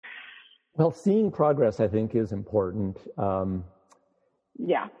Well, seeing progress, I think, is important.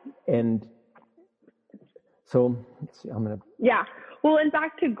 Yeah. And so, let's see, Yeah. Well, and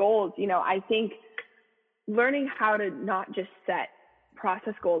back to goals, I think learning how to not just set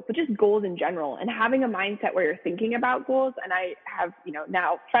process goals, but just goals in general, and having a mindset where you're thinking about goals. And I have,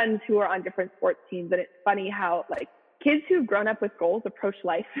 now friends who are on different sports teams, and it's funny how like kids who've grown up with goals approach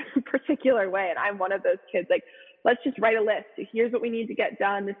life a particular way. And I'm one of those kids, like, let's just write a list. Here's what we need to get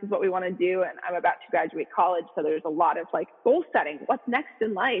done. This is what we want to do. And I'm about to graduate college. So there's a lot of like goal setting. What's next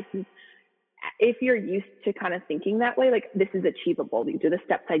in life? And if you're used to kind of thinking that way, like this is achievable, these are the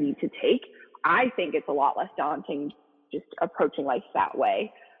steps I need to take, I think it's a lot less daunting just approaching life that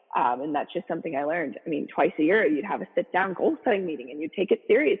way. And that's just something I learned. I mean, twice a year, you'd have a sit down goal setting meeting and you take it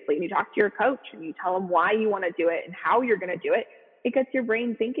seriously and you talk to your coach and you tell them why you want to do it and how you're going to do it. It gets your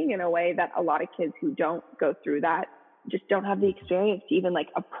brain thinking in a way that a lot of kids who don't go through that just don't have the experience to even like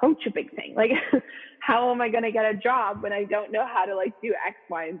approach a big thing. Like, how am I going to get a job when I don't know how to like do X,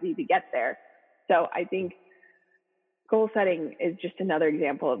 Y, and Z to get there? So I think goal setting is just another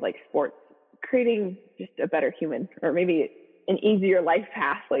example of like sports creating just a better human, or maybe an easier life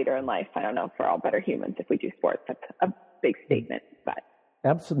path later in life. I don't know if we're all better humans if we do sports. That's a big statement, but.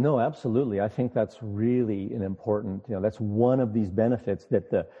 Absolutely. I think that's really an important, that's one of these benefits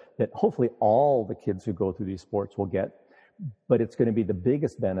that hopefully all the kids who go through these sports will get, but it's going to be the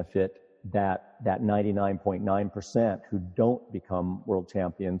biggest benefit that 99.9% who don't become world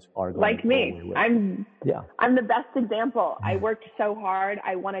champions are going like to me. I'm the best example. I worked so hard.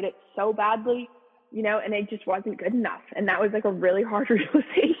 I wanted it so badly, and it just wasn't good enough. And that was like a really hard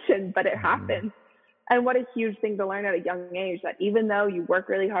realization, but it happened. And what a huge thing to learn at a young age, that even though you work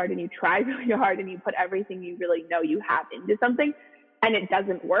really hard and you try really hard and you put everything you really know you have into something and it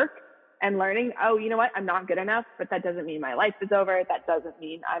doesn't work, and learning, oh, you know what, I'm not good enough, but that doesn't mean my life is over. That doesn't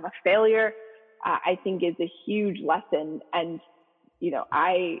mean I'm a failure. I think is a huge lesson. And,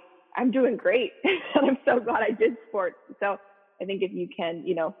 I'm doing great and I'm so glad I did sports. So I think if you can,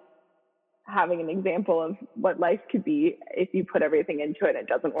 having an example of what life could be if you put everything into it and it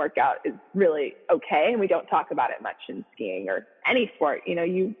doesn't work out is really okay. And we don't talk about it much in skiing or any sport.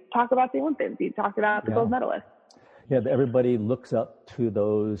 You talk about the Olympics, you talk about the gold medalists. Yeah, everybody looks up to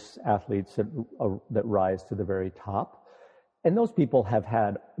those athletes that rise to the very top. And those people have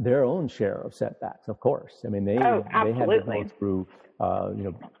had their own share of setbacks, of course. I mean, they had to go through,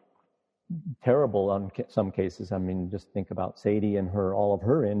 terrible on some cases. I mean, just think about Sadie and all of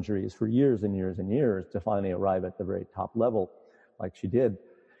her injuries for years and years and years to finally arrive at the very top level like she did.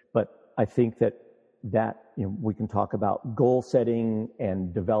 But I think that we can talk about goal setting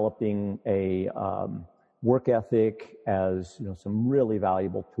and developing a work ethic as, some really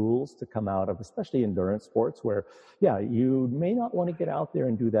valuable tools to come out of, especially endurance sports where, you may not want to get out there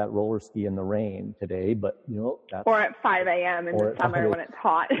and do that roller ski in the rain today, but, that's... Or at 5 a.m. in the summer when it's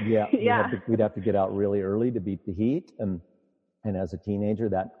hot. Yeah. We'd have to get out really early to beat the heat. And as a teenager,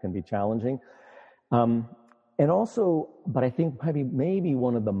 that can be challenging. And also, but I think maybe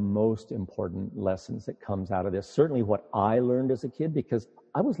one of the most important lessons that comes out of this, certainly what I learned as a kid, because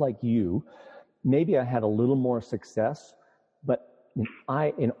I was like you, maybe I had a little more success, but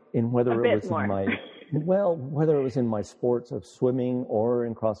whether it was in my sports of swimming or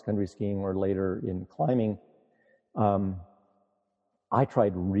in cross-country skiing or later in climbing, I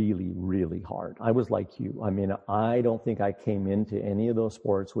tried really, really hard. I was like you. I mean, I don't think I came into any of those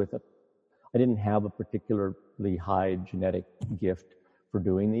sports I didn't have a particularly high genetic gift for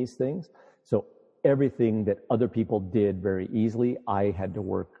doing these things. So everything that other people did very easily, I had to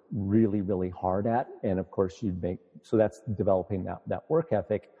work really, really hard at. And of course, so that's developing that work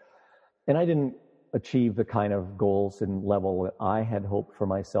ethic. And I didn't achieve the kind of goals and level that I had hoped for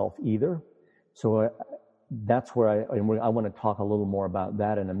myself either. So that's where I want to talk a little more about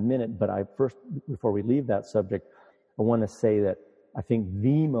that in a minute. But before we leave that subject, I want to say that I think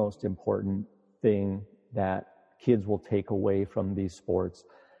the most important thing that kids will take away from these sports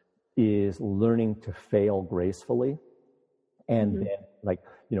is learning to fail gracefully. And then,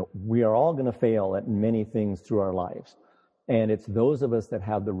 we are all going to fail at many things through our lives. And it's those of us that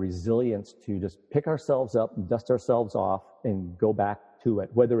have the resilience to just pick ourselves up, dust ourselves off, and go back to it,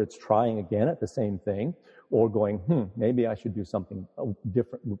 whether it's trying again at the same thing or going, maybe I should do something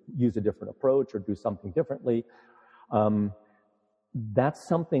different, use a different approach or do something differently. That's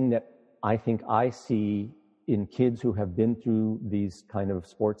something that I think I see in kids who have been through these kind of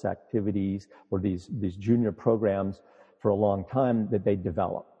sports activities or these junior programs for a long time, that they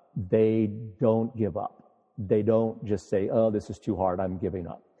develop. They don't give up. They don't just say, oh, this is too hard, I'm giving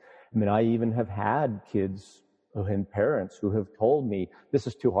up. I mean, I even have had kids and parents who have told me, this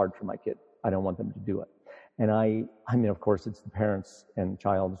is too hard for my kid. I don't want them to do it. And I mean, of course, it's the parents and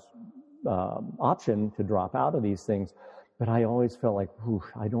child's option to drop out of these things. But I always felt like,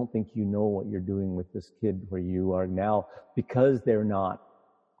 I don't think you know what you're doing with this kid where you are now, because they're not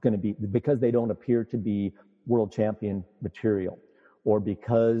going to be, because they don't appear to be world champion material, or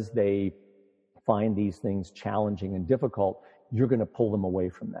because they find these things challenging and difficult, you're going to pull them away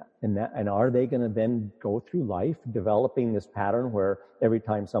from that. And are they going to then go through life developing this pattern where every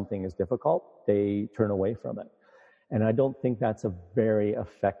time something is difficult, they turn away from it? And I don't think that's a very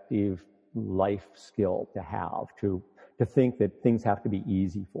effective life skill to have, to think that things have to be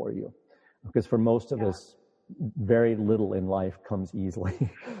easy for you. Because for most of us, very little in life comes easily.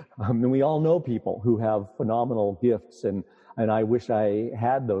 And we all know people who have phenomenal gifts, and I wish I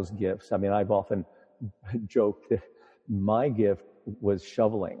had those gifts. I mean, I've often joked that my gift was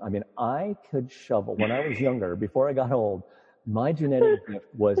shoveling. I mean, I could shovel. When I was younger, before I got old, my genetic gift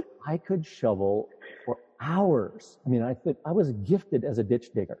was I could shovel for hours. I mean, I was gifted as a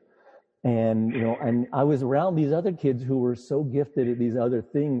ditch digger. And, and I was around these other kids who were so gifted at these other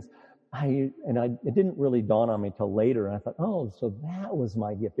things. It didn't really dawn on me till later. And I thought, oh, so that was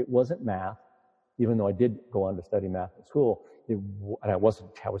my gift. It wasn't math, even though I did go on to study math in school. And I was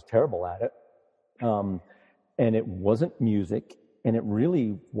terrible at it. And it wasn't music, and it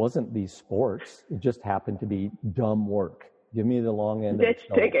really wasn't these sports. It just happened to be dumb work. Give me the long end of a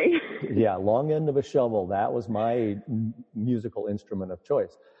shovel. Ditch digging. Yeah, long end of a shovel. That was my musical instrument of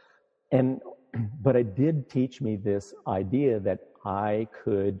choice. But it did teach me this idea that I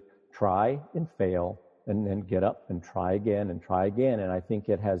could try and fail and then get up and try again and try again. And I think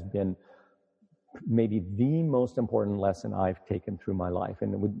it has been maybe the most important lesson I've taken through my life.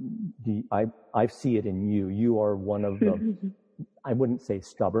 And I see it in you. You are one of the, I wouldn't say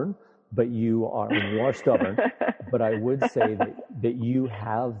stubborn, but you are stubborn. But I would say that you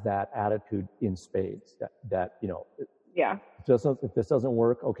have that attitude in spades, that yeah. If this doesn't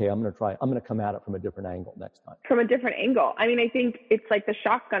work, okay, I'm going to try. I'm going to come at it from a different angle next time. From a different angle. I mean, I think it's like the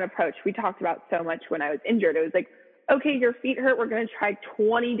shotgun approach we talked about so much when I was injured. It was like, okay, your feet hurt. We're going to try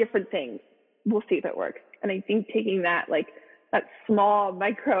 20 different things. We'll see if it works. And I think taking that small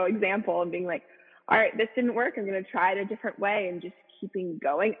micro example and being like, all right, this didn't work. I'm going to try it a different way, and just keeping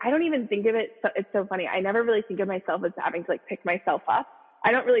going. I don't even think of it. It's so funny. I never really think of myself as having to pick myself up.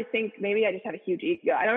 I don't really think, maybe I just have a huge ego. I don't